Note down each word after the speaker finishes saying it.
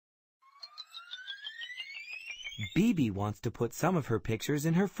Bibi wants to put some of her pictures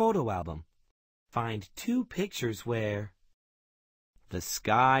in her photo album. Find 2 pictures where the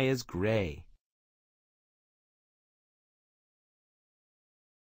sky is gray.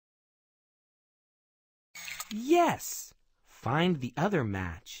 Yes! Find the other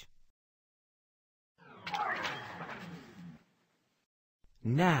match.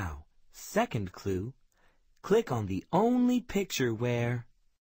 Now, second clue, click on the only picture where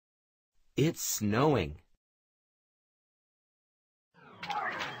it's snowing.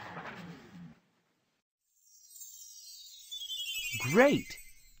 Great!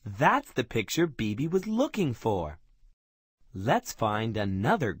 That's the picture Bibi was looking for. Let's find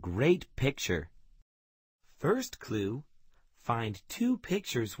another great picture. First clue, find 2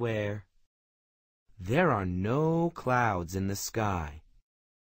 pictures where there are no clouds in the sky.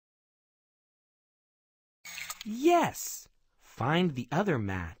 Yes! Find the other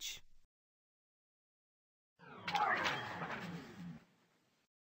match.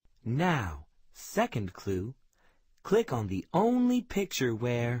 Now, second clue, click on the only picture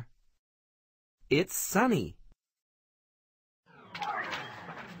where it's sunny.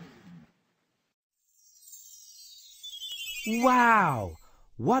 Wow!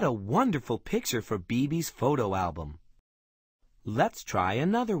 What a wonderful picture for Bibi's photo album. Let's try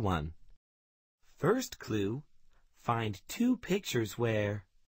another one. First clue, find 2 pictures where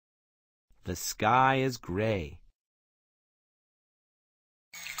the sky is gray.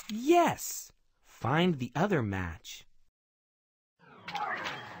 Yes! Find the other match.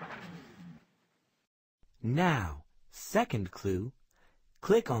 Now, second clue,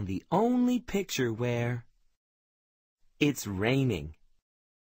 click on the only picture where it's raining.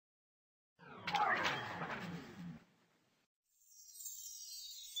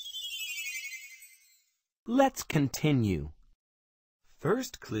 Let's continue.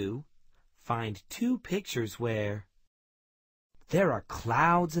 First clue, find 2 pictures where there are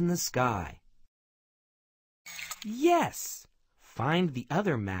clouds in the sky. Yes! Find the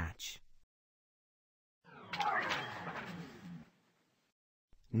other match.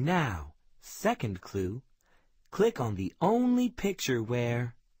 Now, second clue, click on the only picture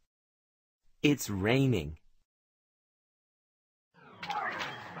where it's raining.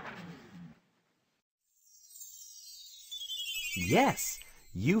 Yes,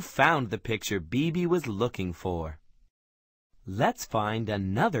 you found the picture Bibi was looking for. Let's find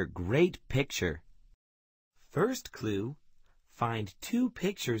another great picture. First clue, find 2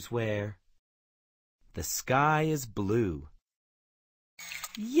 pictures where the sky is blue.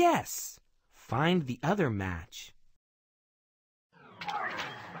 Yes! Find the other match.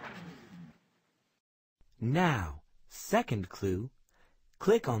 Now, second clue,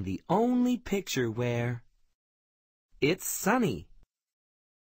 click on the only picture where it's sunny.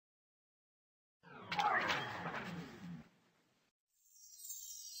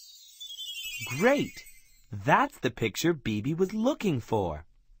 Great! That's the picture Bibi was looking for.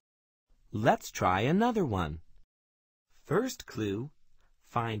 Let's try another one. First clue,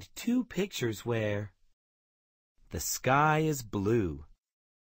 find 2 pictures where the sky is blue.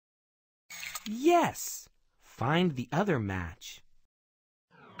 Yes! Find the other match.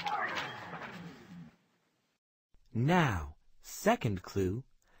 Now, second clue,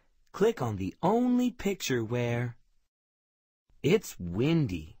 click on the only picture where it's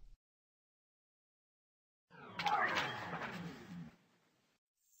windy.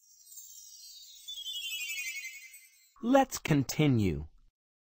 Let's continue.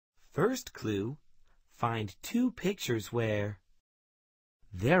 First clue, find 2 pictures where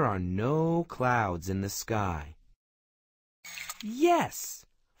there are no clouds in the sky. Yes!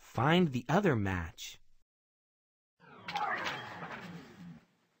 Find the other match.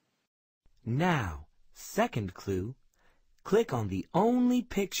 Now, second clue, click on the only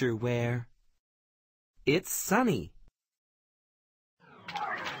picture where it's sunny.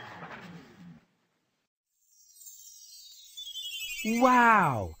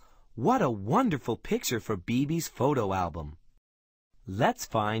 Wow! What a wonderful picture for Bibi's photo album. Let's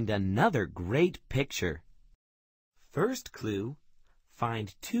find another great picture. First clue,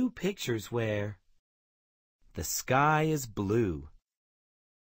 find 2 pictures where the sky is blue.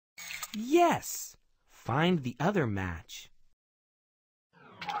 Yes! Find the other match.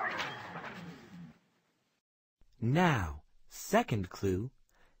 Now, second clue,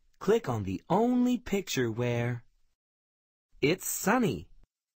 click on the only picture where it's sunny.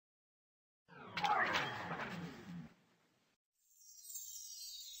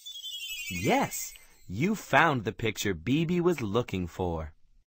 Yes, you found the picture Bibi was looking for.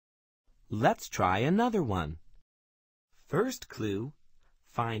 Let's try another one. First clue,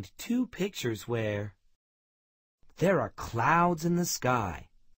 find 2 pictures where There are clouds in the sky.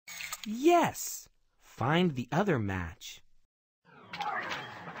 Yes! Find the other match.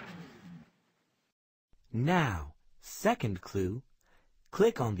 Now, second clue.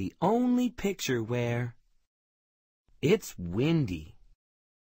 Click on the only picture where it's windy.